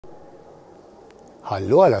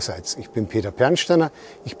Hallo allerseits, ich bin Peter Pernsteiner.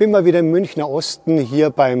 Ich bin mal wieder im Münchner Osten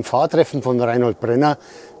hier beim Fahrtreffen von Reinhold Brenner.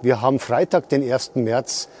 Wir haben Freitag, den 1.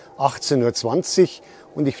 März, 18:20 Uhr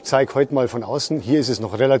und ich zeige heute mal von außen. Hier ist es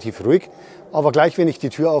noch relativ ruhig, aber gleich, wenn ich die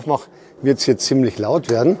Tür aufmache, wird es hier ziemlich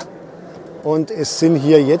laut werden. Und es sind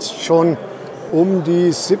hier jetzt schon um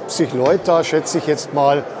die 70 Leute da, schätze ich jetzt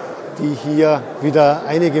mal, die hier wieder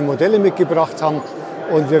einige Modelle mitgebracht haben.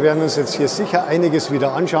 Und wir werden uns jetzt hier sicher einiges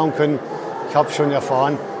wieder anschauen können. Ich habe schon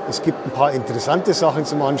erfahren, es gibt ein paar interessante Sachen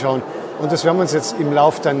zum Anschauen. Und das werden wir uns jetzt im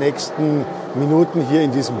Laufe der nächsten Minuten hier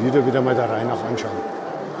in diesem Video wieder mal der Reihe nach anschauen.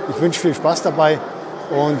 Ich wünsche viel Spaß dabei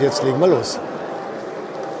und jetzt legen wir los.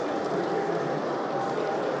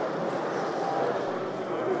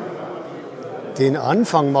 Den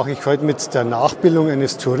Anfang mache ich heute mit der Nachbildung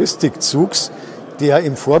eines Touristikzugs, der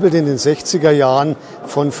im Vorbild in den 60er Jahren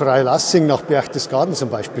von Freilassing nach Berchtesgaden zum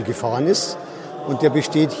Beispiel gefahren ist. Und der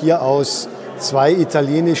besteht hier aus 2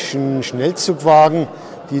 italienischen Schnellzugwagen,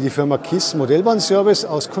 die die Firma KISS Modellbahn-Service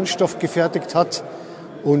aus Kunststoff gefertigt hat.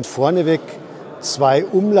 Und vorneweg 2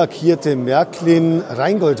 umlackierte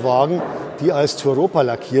Märklin-Rheingoldwagen, die als TOUROPA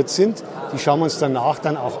lackiert sind. Die schauen wir uns danach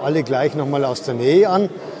dann auch alle gleich nochmal aus der Nähe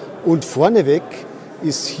an. Und vorneweg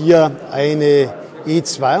ist hier eine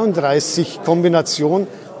E32-Kombination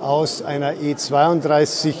aus einer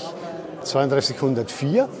E32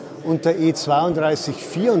 3204 und der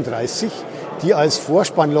E3234, die als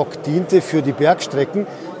Vorspannlok diente für die Bergstrecken.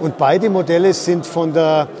 Und beide Modelle sind von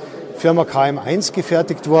der Firma KM1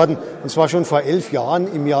 gefertigt worden, und zwar schon vor 11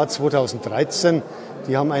 Jahren, im Jahr 2013.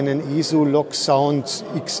 Die haben einen ISO Log Sound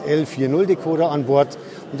XL 4.0 Decoder an Bord.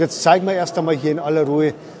 Und jetzt zeigen wir erst einmal hier in aller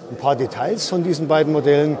Ruhe ein paar Details von diesen beiden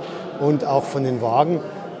Modellen und auch von den Wagen.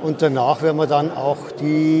 Und danach werden wir dann auch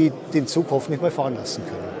den Zug hoffentlich mal fahren lassen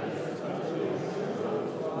können.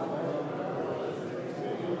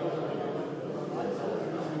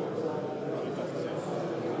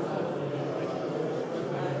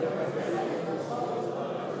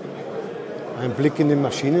 Ein Blick in den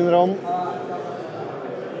Maschinenraum.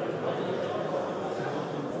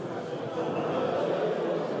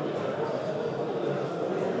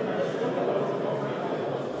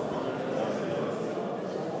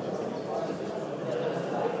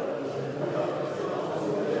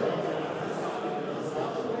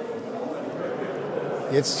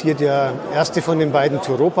 Jetzt hier der erste von den beiden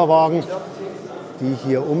TOUROPA-Wagen, die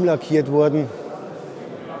hier umlackiert wurden.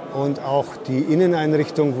 Und auch die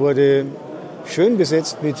Inneneinrichtung wurde schön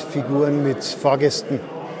besetzt mit Figuren, mit Fahrgästen.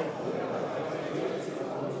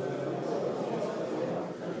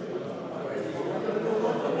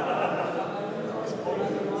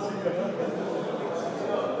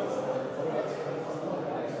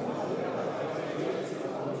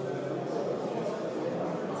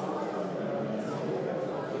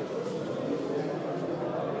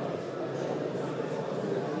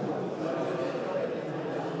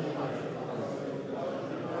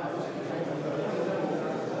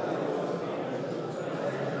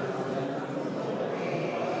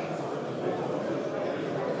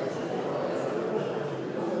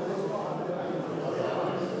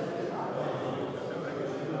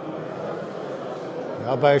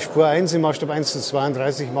 Ja, bei Spur 1 im Maßstab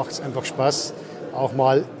 1:32 macht es einfach Spaß, auch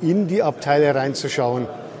mal in die Abteile reinzuschauen,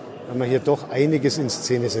 weil man hier doch einiges in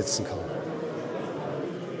Szene setzen kann.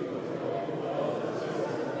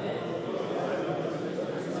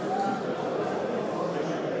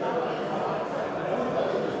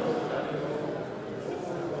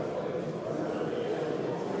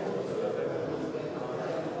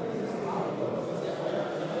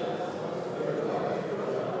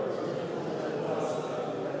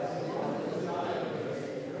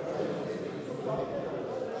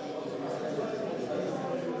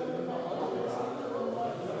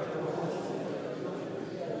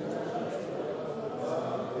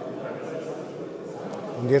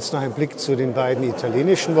 Und jetzt noch ein Blick zu den beiden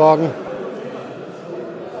italienischen Wagen.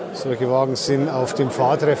 Solche Wagen sind auf dem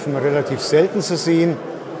Fahrtreffen relativ selten zu sehen.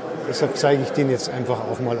 Deshalb zeige ich den jetzt einfach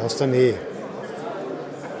auch mal aus der Nähe.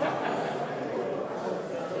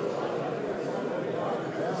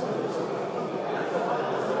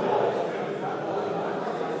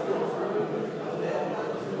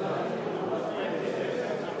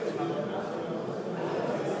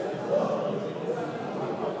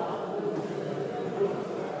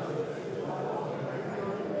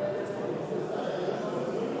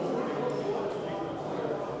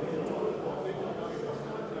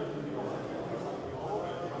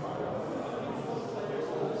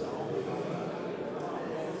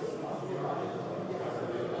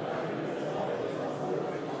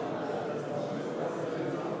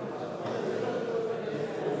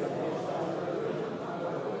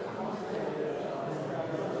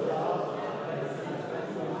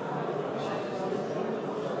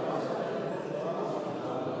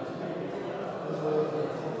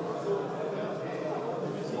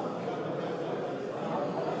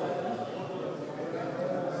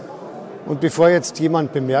 Und bevor jetzt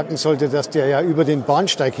jemand bemerken sollte, dass der ja über den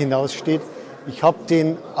Bahnsteig hinaus steht, ich habe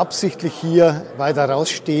den absichtlich hier weiter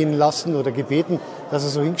rausstehen lassen oder gebeten, dass er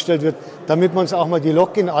so hingestellt wird, damit wir uns auch mal die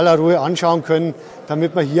Lok in aller Ruhe anschauen können,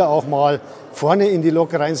 damit man hier auch mal vorne in die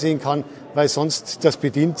Lok reinsehen kann, weil sonst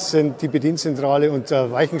die Bedienzentrale und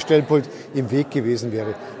der Weichenstellpult im Weg gewesen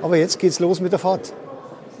wäre. Aber jetzt geht's los mit der Fahrt.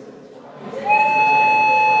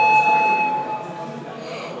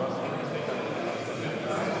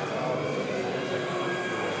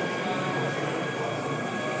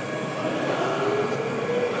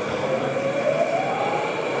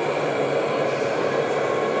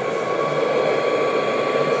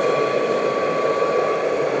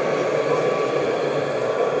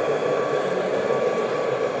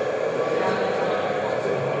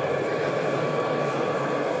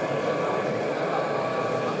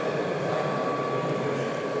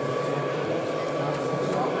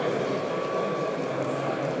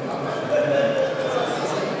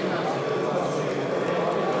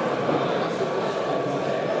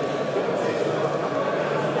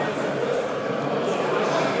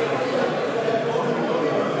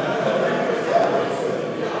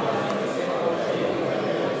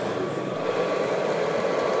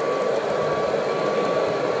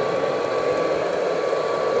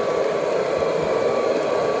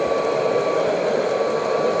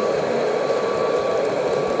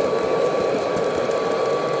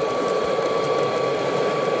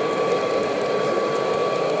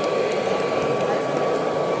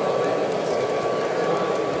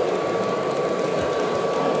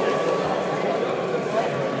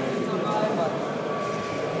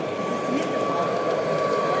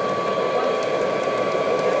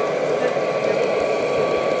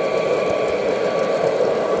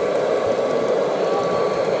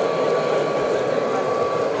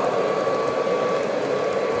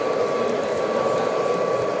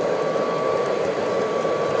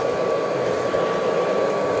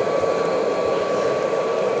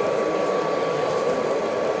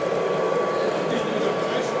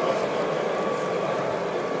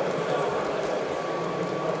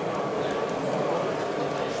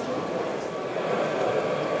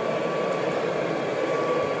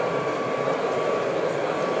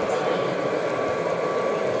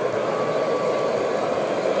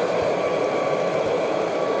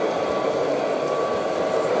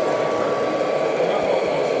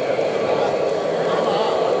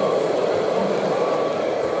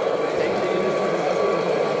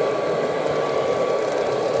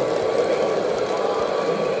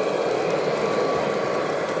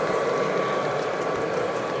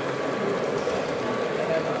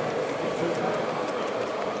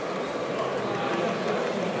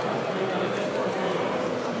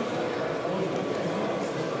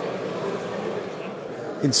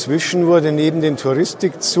 Inzwischen wurde neben dem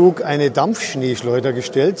Touristikzug eine Dampfschneeschleuder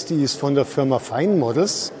gestellt. Die ist von der Firma Fine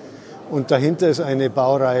Models. Und dahinter ist eine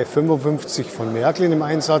Baureihe 55 von Märklin im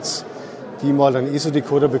Einsatz, die mal einen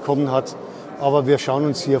ESO-Decoder bekommen hat. Aber wir schauen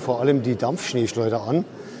uns hier vor allem die Dampfschneeschleuder an.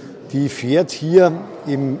 Die fährt hier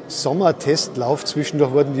im Sommertestlauf.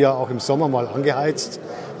 Zwischendurch wurden die ja auch im Sommer mal angeheizt.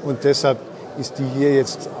 Und deshalb ist die hier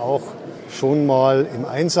jetzt auch schon mal im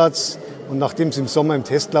Einsatz. Und nachdem es im Sommer im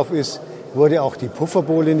Testlauf ist, wurde auch die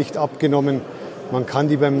Pufferbohle nicht abgenommen. Man kann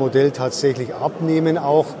die beim Modell tatsächlich abnehmen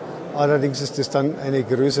auch. Allerdings ist das dann eine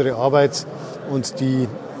größere Arbeit und die,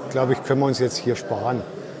 glaube ich, können wir uns jetzt hier sparen.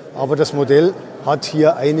 Aber das Modell hat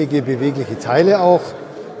hier einige bewegliche Teile auch.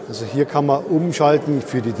 Also hier kann man umschalten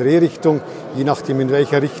für die Drehrichtung, je nachdem in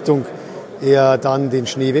welcher Richtung er dann den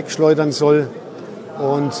Schnee wegschleudern soll.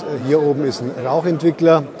 Und hier oben ist ein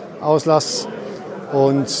Rauchentwickler-Auslass.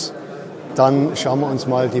 Und dann schauen wir uns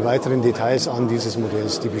mal die weiteren Details an dieses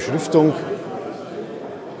Modells. Die Beschriftung.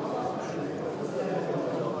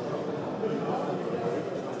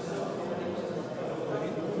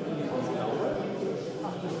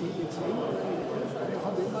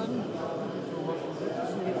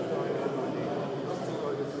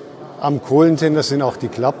 Am Kohlentender sind auch die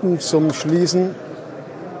Klappen zum Schließen.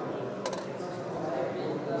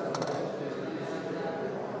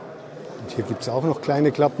 Und hier gibt es auch noch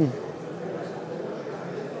kleine Klappen.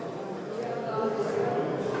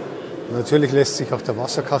 Natürlich lässt sich auch der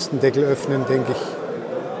Wasserkastendeckel öffnen, denke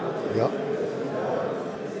ich. Ja.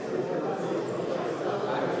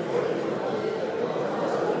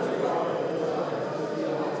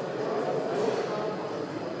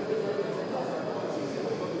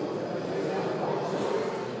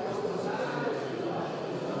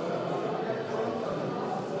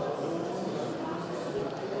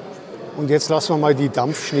 Und jetzt lassen wir mal die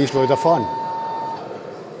Dampfschneeschleuder fahren.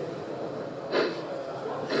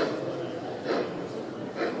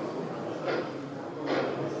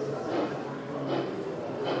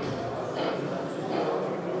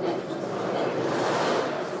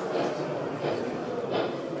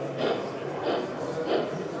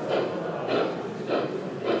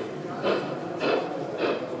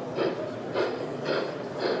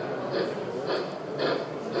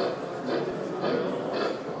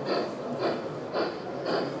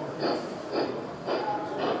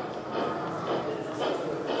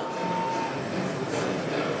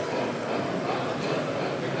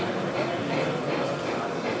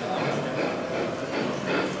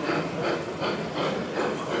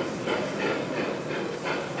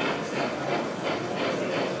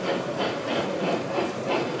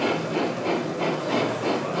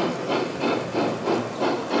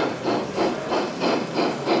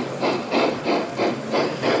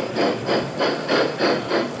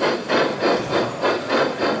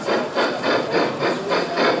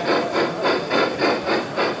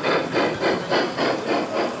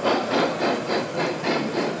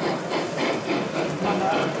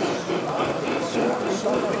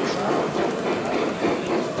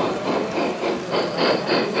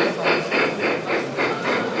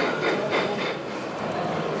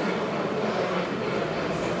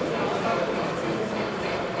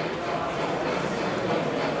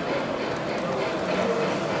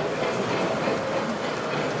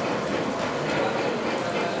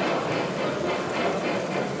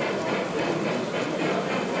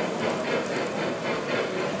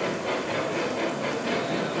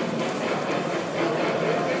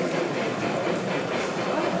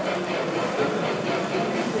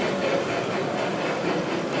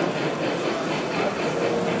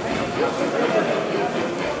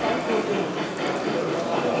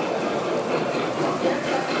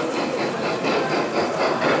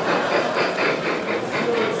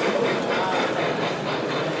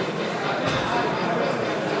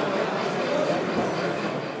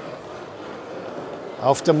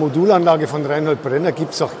 Auf der Modulanlage von Reinhold Brenner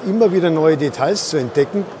gibt es auch immer wieder neue Details zu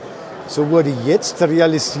entdecken. So wurde jetzt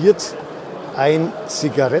realisiert ein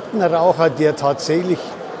Zigarettenraucher, der tatsächlich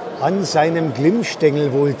an seinem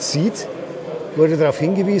Glimmstängel wohl zieht. Wurde darauf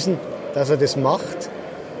hingewiesen, dass er das macht.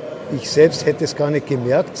 Ich selbst hätte es gar nicht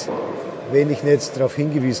gemerkt, wenn ich nicht darauf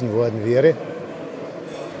hingewiesen worden wäre.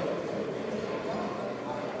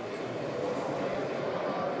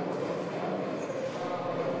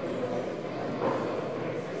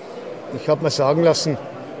 Ich habe mir sagen lassen,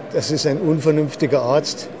 das ist ein unvernünftiger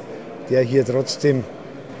Arzt, der hier trotzdem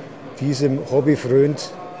diesem Hobby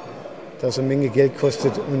frönt, das eine Menge Geld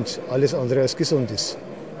kostet und alles andere als gesund ist.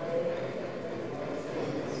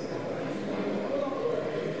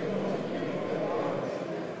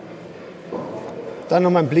 Dann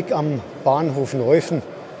noch mal ein Blick am Bahnhof Neufen,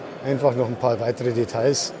 einfach noch ein paar weitere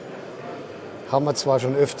Details. Haben wir zwar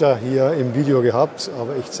schon öfter hier im Video gehabt,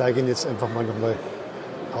 aber ich zeige Ihnen jetzt einfach mal noch mal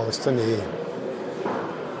aus der Nähe.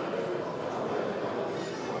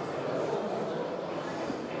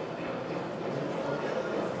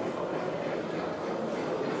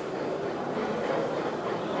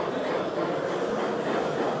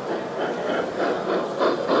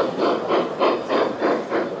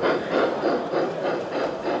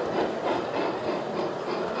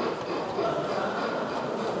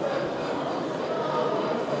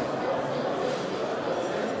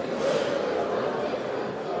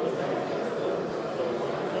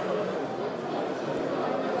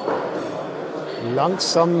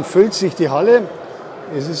 Langsam füllt sich die Halle.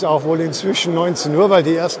 Es ist auch wohl inzwischen 19 Uhr, weil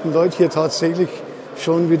die ersten Leute hier tatsächlich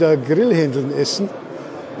schon wieder Grillhändeln essen.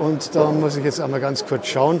 Und da muss ich jetzt einmal ganz kurz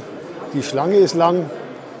schauen. Die Schlange ist lang.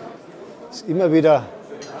 Ist immer wieder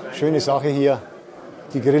eine schöne Sache hier.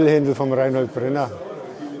 Die Grillhändel vom Reinhold Brenner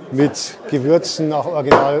mit Gewürzen nach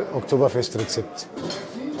Original Oktoberfestrezept.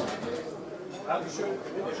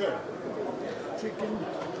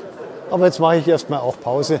 Aber jetzt mache ich erstmal auch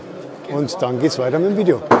Pause. Und dann geht es weiter mit dem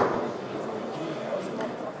Video.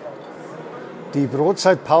 Die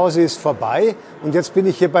Brotzeitpause ist vorbei und jetzt bin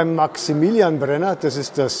ich hier beim Maximilian Brenner, das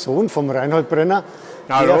ist der Sohn vom Reinhold Brenner.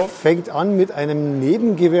 Hallo. Der fängt an mit einem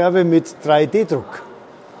Nebengewerbe mit 3D-Druck.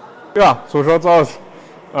 Ja, so schaut's aus.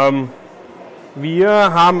 Wir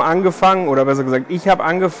haben angefangen, oder besser gesagt, ich habe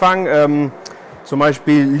angefangen, zum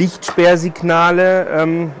Beispiel Lichtsperrsignale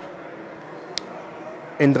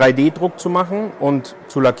in 3D-Druck zu machen und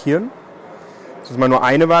zu lackieren. Das ist mal nur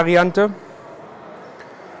eine Variante.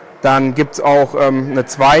 Dann gibt es auch eine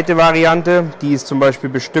zweite Variante, die ist zum Beispiel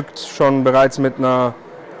bestückt schon bereits mit einer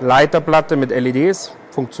Leiterplatte mit LEDs,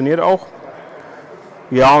 funktioniert auch.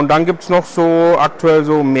 Ja, und dann gibt es noch so aktuell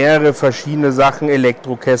so mehrere verschiedene Sachen,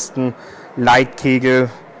 Elektrokästen, Leitkegel,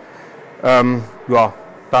 ja,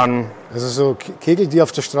 dann... Also so Kegel, die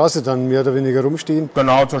auf der Straße dann mehr oder weniger rumstehen.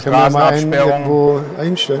 Genau, zur Straßenabsperrung. Irgendwo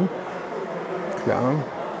einstellen. Klar.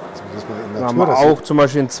 Da haben wir auch zum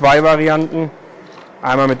Beispiel in zwei Varianten.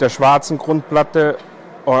 Einmal mit der schwarzen Grundplatte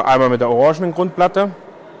und einmal mit der orangenen Grundplatte.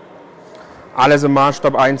 Alles im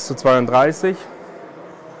Maßstab 1:32.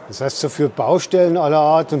 Das heißt so für Baustellen aller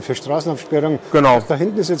Art und für Straßenabsperrung. Genau. Da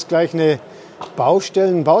hinten ist jetzt gleich eine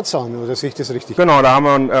Bauzaun, oder sehe ich das richtig? Genau, da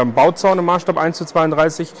haben wir einen Bauzaun im Maßstab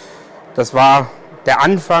 1:32. Das war der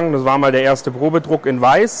Anfang, das war mal der erste Probedruck in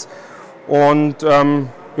Weiß. Und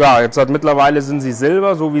ja, jetzt mittlerweile sind sie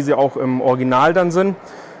silber, so wie sie auch im Original dann sind.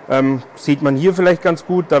 Sieht man hier vielleicht ganz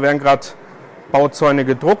gut, da werden gerade Bauzäune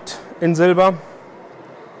gedruckt in Silber.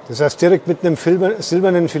 Das heißt direkt mit einem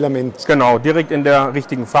silbernen Filament? Genau, direkt in der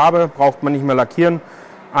richtigen Farbe, braucht man nicht mehr lackieren,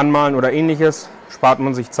 anmalen oder ähnliches, spart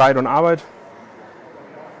man sich Zeit und Arbeit.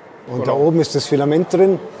 Und da oben ist das Filament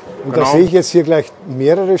drin und Genau. da sehe ich jetzt hier gleich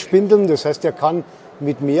mehrere Spindeln, das heißt, er kann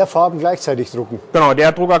mit mehr Farben gleichzeitig drucken. Genau,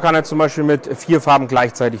 der Drucker kann jetzt zum Beispiel mit 4 Farben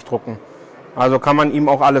gleichzeitig drucken. Also kann man ihm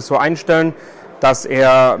auch alles so einstellen, dass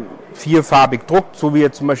er vierfarbig druckt, so wie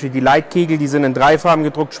jetzt zum Beispiel die Leitkegel, die sind in 3 Farben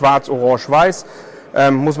gedruckt, schwarz, orange, weiß.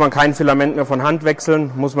 Muss man kein Filament mehr von Hand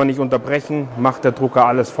wechseln, muss man nicht unterbrechen, macht der Drucker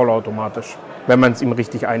alles vollautomatisch, wenn man es ihm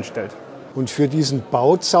richtig einstellt. Und für diesen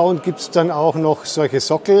Bauzaun gibt es dann auch noch solche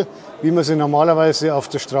Sockel, wie man sie normalerweise auf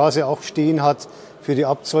der Straße auch stehen hat, für die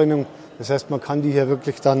Abzäunung. Das heißt, man kann die hier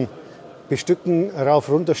wirklich dann bestücken, rauf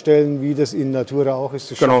runterstellen, wie das in Natura auch ist.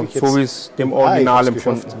 Das genau, so wie es dem Original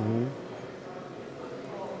empfunden.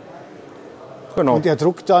 Genau. Und er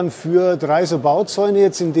druckt dann für 3 so Bauzäune,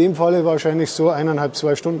 jetzt in dem Falle wahrscheinlich so 1,5,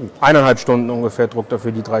 2 Stunden. 1,5 Stunden ungefähr druckt er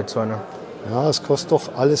für die 3 Zäune. Ja, das kostet doch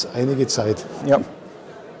alles einige Zeit. Ja.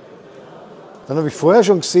 Dann habe ich vorher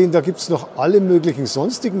schon gesehen, da gibt es noch alle möglichen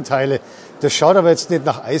sonstigen Teile. Das schaut aber jetzt nicht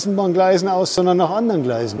nach Eisenbahngleisen aus, sondern nach anderen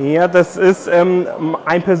Gleisen. Ja, das ist ein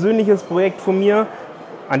persönliches Projekt von mir,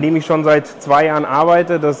 an dem ich schon seit 2 Jahren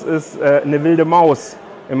arbeite. Das ist eine wilde Maus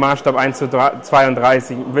im Maßstab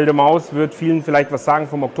 1:32. Wilde Maus wird vielen vielleicht was sagen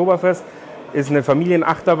vom Oktoberfest. Ist eine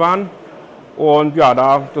Familienachterbahn. Und ja,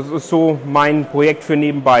 das ist so mein Projekt für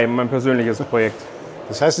nebenbei, mein persönliches Projekt.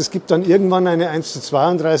 Das heißt, es gibt dann irgendwann eine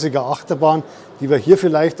 1:32er Achterbahn, die wir hier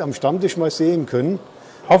vielleicht am Stammtisch mal sehen können.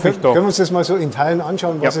 Hoffe ich doch. Können wir uns das mal so in Teilen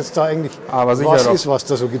anschauen, was jetzt da eigentlich was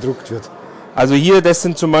da so gedruckt wird? Also hier, das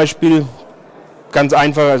sind zum Beispiel ganz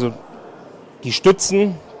einfach, also die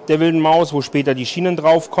Stützen der wilden Maus, wo später die Schienen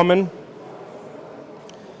drauf kommen.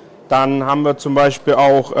 Dann haben wir zum Beispiel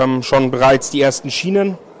auch schon bereits die ersten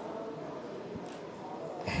Schienen.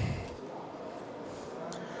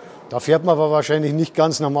 Da fährt man aber wahrscheinlich nicht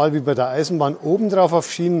ganz normal wie bei der Eisenbahn oben drauf auf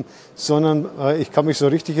Schienen, sondern ich kann mich so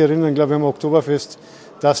richtig erinnern, glaube ich, am Oktoberfest,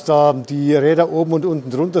 dass da die Räder oben und unten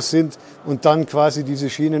drunter sind und dann quasi diese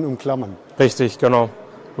Schienen umklammern. Richtig, genau.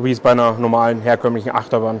 So wie es bei einer normalen, herkömmlichen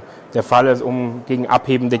Achterbahn der Fall ist, um gegen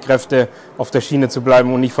abhebende Kräfte auf der Schiene zu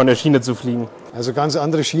bleiben und nicht von der Schiene zu fliegen. Also ganz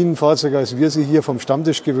andere Schienenfahrzeuge, als wir sie hier vom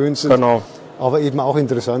Stammtisch gewöhnt sind. Genau. Aber eben auch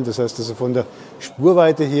interessant. Das heißt, also von der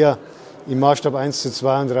Spurweite her im Maßstab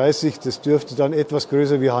 1:32, das dürfte dann etwas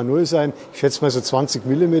größer wie H0 sein. Ich schätze mal so 20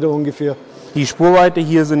 mm ungefähr. Die Spurweite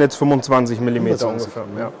hier sind jetzt 25 mm ungefähr.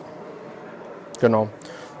 Ja. Genau.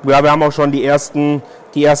 Ja, wir haben auch schon die ersten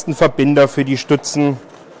Verbinder für die Stützen,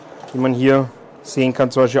 die man hier sehen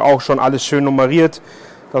kann. Zum Beispiel auch schon alles schön nummeriert,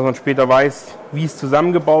 dass man später weiß, wie es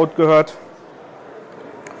zusammengebaut gehört.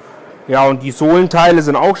 Ja, und die Sohlenteile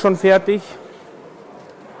sind auch schon fertig.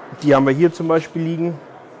 Die haben wir hier zum Beispiel liegen.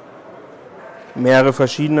 Mehrere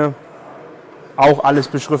verschiedene. Auch alles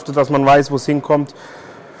beschriftet, dass man weiß, wo es hinkommt.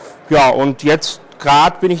 Ja, und jetzt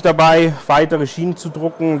gerade bin ich dabei, weitere Schienen zu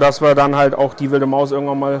drucken, dass wir dann halt auch die wilde Maus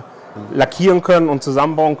irgendwann mal lackieren können und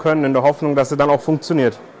zusammenbauen können, in der Hoffnung, dass sie dann auch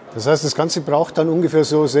funktioniert. Das heißt, das Ganze braucht dann ungefähr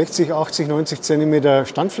so 60, 80, 90 cm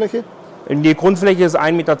Standfläche? Die Grundfläche ist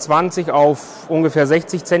 1,20 Meter auf ungefähr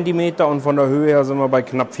 60 cm und von der Höhe her sind wir bei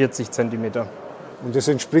knapp 40 cm. Und das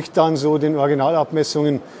entspricht dann so den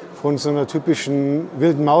Originalabmessungen von so einer typischen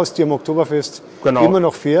wilden Maus, die am Oktoberfest immer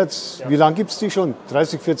noch fährt. Wie lange gibt es die schon?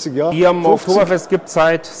 30, 40 Jahre? Die am Oktoberfest gibt es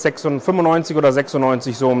seit 95 oder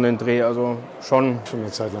 96 so um den Dreh. Also schon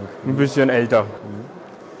eine Zeit lang. Ein bisschen älter.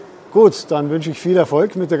 Gut, dann wünsche ich viel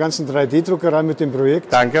Erfolg mit der ganzen 3D-Druckerei, mit dem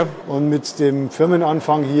Projekt. Danke. Und mit dem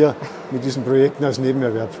Firmenanfang hier, mit diesen Projekten als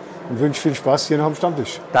Nebenerwerb. Und wünsche viel Spaß hier noch am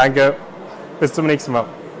Stammtisch. Danke. Bis zum nächsten Mal.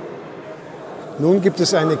 Nun gibt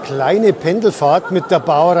es eine kleine Pendelfahrt mit der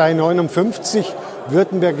Baureihe 59,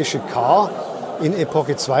 württembergische K, in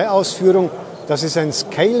Epoche 2 Ausführung. Das ist ein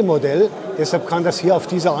Scale-Modell, deshalb kann das hier auf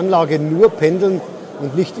dieser Anlage nur pendeln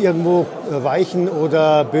und nicht irgendwo Weichen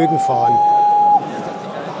oder Bögen fahren.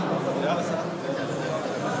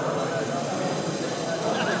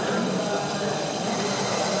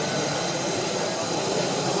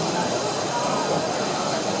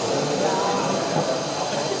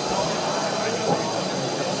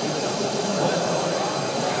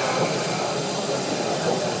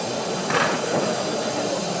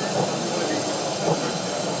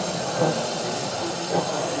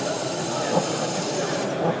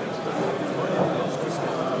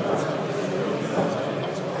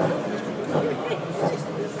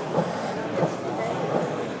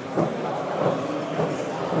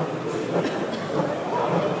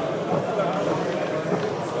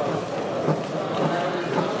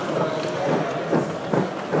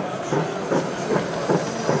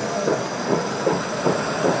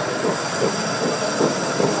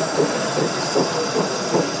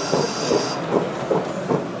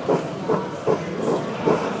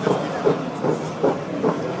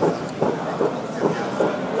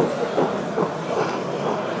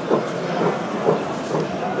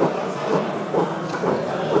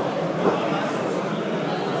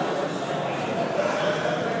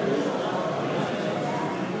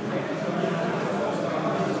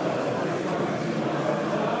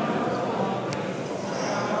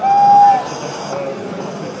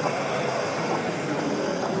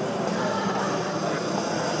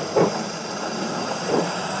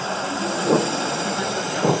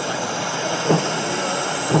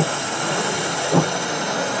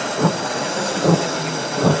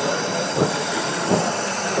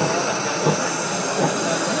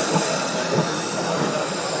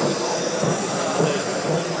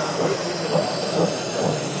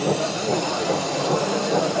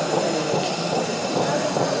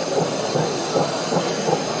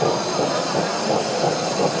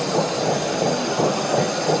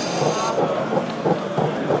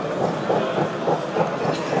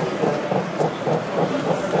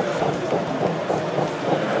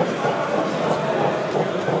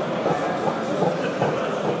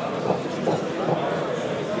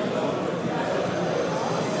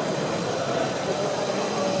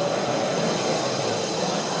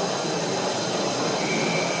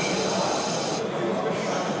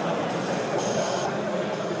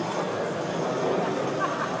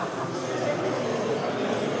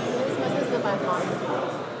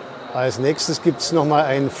 Als nächstes gibt es nochmal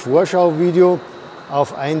ein Vorschauvideo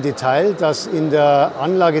auf ein Detail, das in der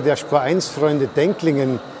Anlage der Spur1-Freunde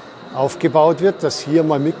Denklingen aufgebaut wird, das hier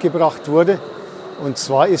mal mitgebracht wurde. Und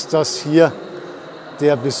zwar ist das hier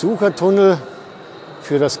der Besuchertunnel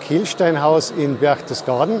für das Kehlsteinhaus in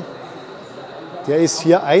Berchtesgaden. Der ist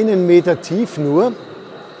hier 1 Meter tief nur,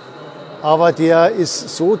 aber der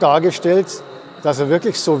ist so dargestellt, dass er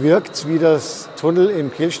wirklich so wirkt wie das Tunnel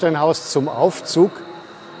im Kehlsteinhaus zum Aufzug.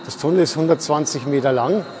 Das Tunnel ist 120 Meter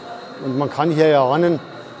lang und man kann hier erahnen,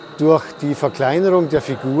 durch die Verkleinerung der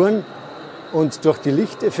Figuren und durch die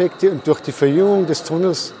Lichteffekte und durch die Verjüngung des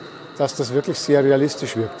Tunnels, dass das wirklich sehr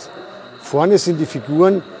realistisch wirkt. Vorne sind die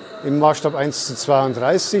Figuren im Maßstab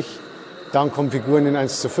 1:32, dann kommen Figuren in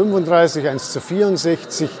 1:35,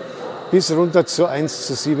 1:64 bis runter zu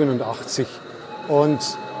 1:87. Und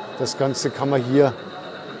das Ganze kann man hier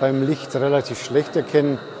beim Licht relativ schlecht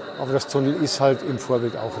erkennen, aber das Tunnel ist halt im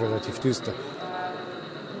Vorbild auch relativ düster.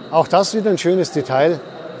 Auch das wieder ein schönes Detail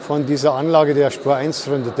von dieser Anlage der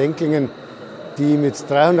Spur1-Freunde Denklingen, die mit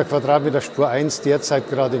 300 Quadratmeter Spur 1 derzeit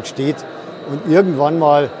gerade entsteht und irgendwann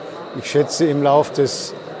mal, ich schätze im Lauf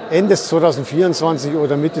des Endes 2024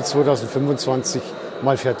 oder Mitte 2025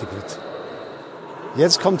 mal fertig wird.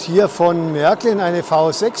 Jetzt kommt hier von Märklin eine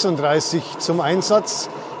V36 zum Einsatz,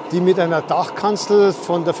 die mit einer Dachkanzel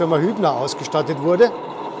von der Firma Hübner ausgestattet wurde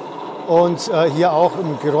und hier auch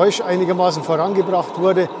im Geräusch einigermaßen vorangebracht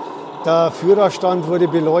wurde. Der Führerstand wurde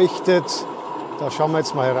beleuchtet, da schauen wir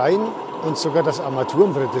jetzt mal rein, und sogar das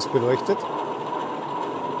Armaturenbrett ist beleuchtet.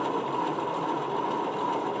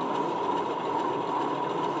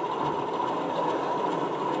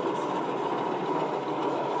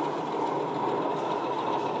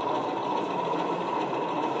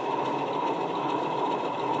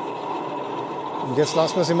 Und jetzt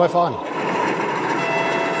lassen wir sie mal fahren.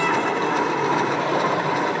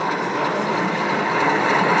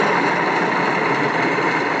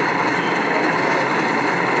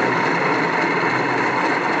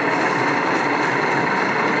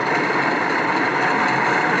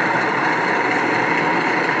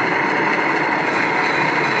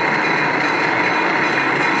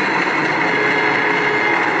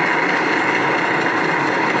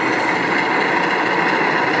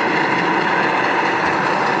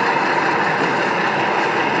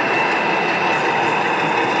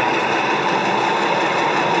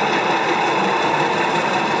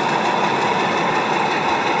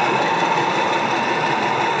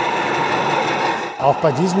 Auch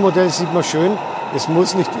bei diesem Modell sieht man schön, es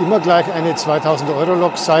muss nicht immer gleich eine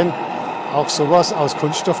 2000-Euro-Lok sein. Auch sowas aus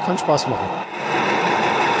Kunststoff kann Spaß machen.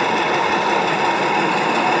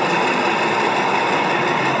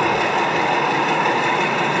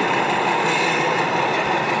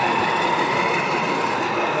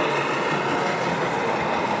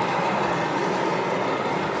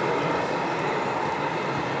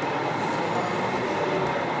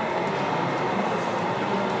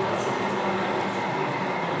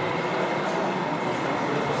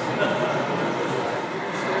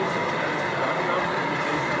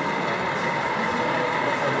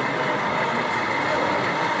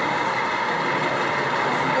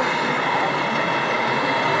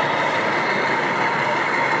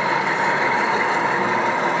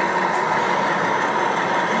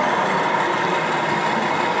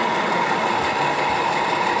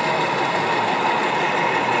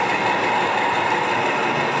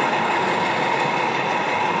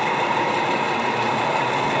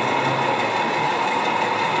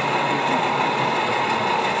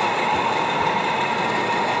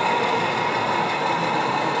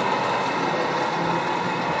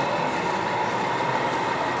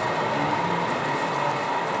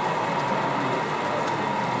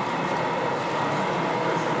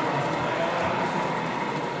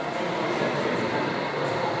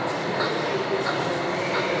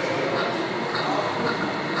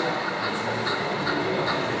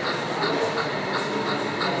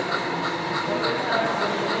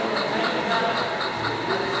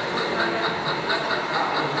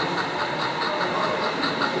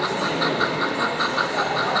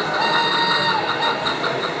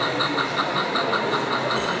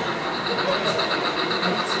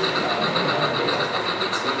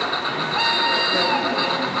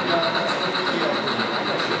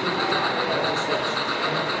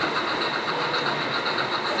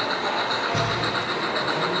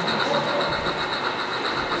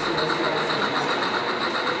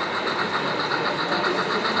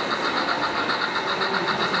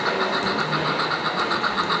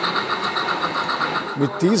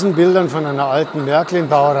 Mit diesen Bildern von einer alten Märklin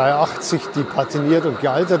Baureihe 80, die patiniert und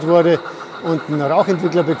gealtert wurde und einen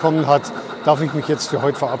Rauchentwickler bekommen hat, darf ich mich jetzt für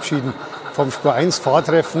heute verabschieden vom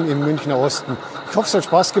Spur1-Fahrtreffen im Münchner Osten. Ich hoffe, es hat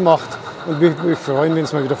Spaß gemacht und würde mich freuen, wenn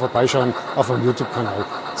Sie mal wieder vorbeischauen auf meinem YouTube-Kanal.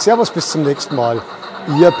 Servus, bis zum nächsten Mal.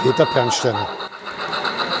 Ihr Peter Pernsteiner.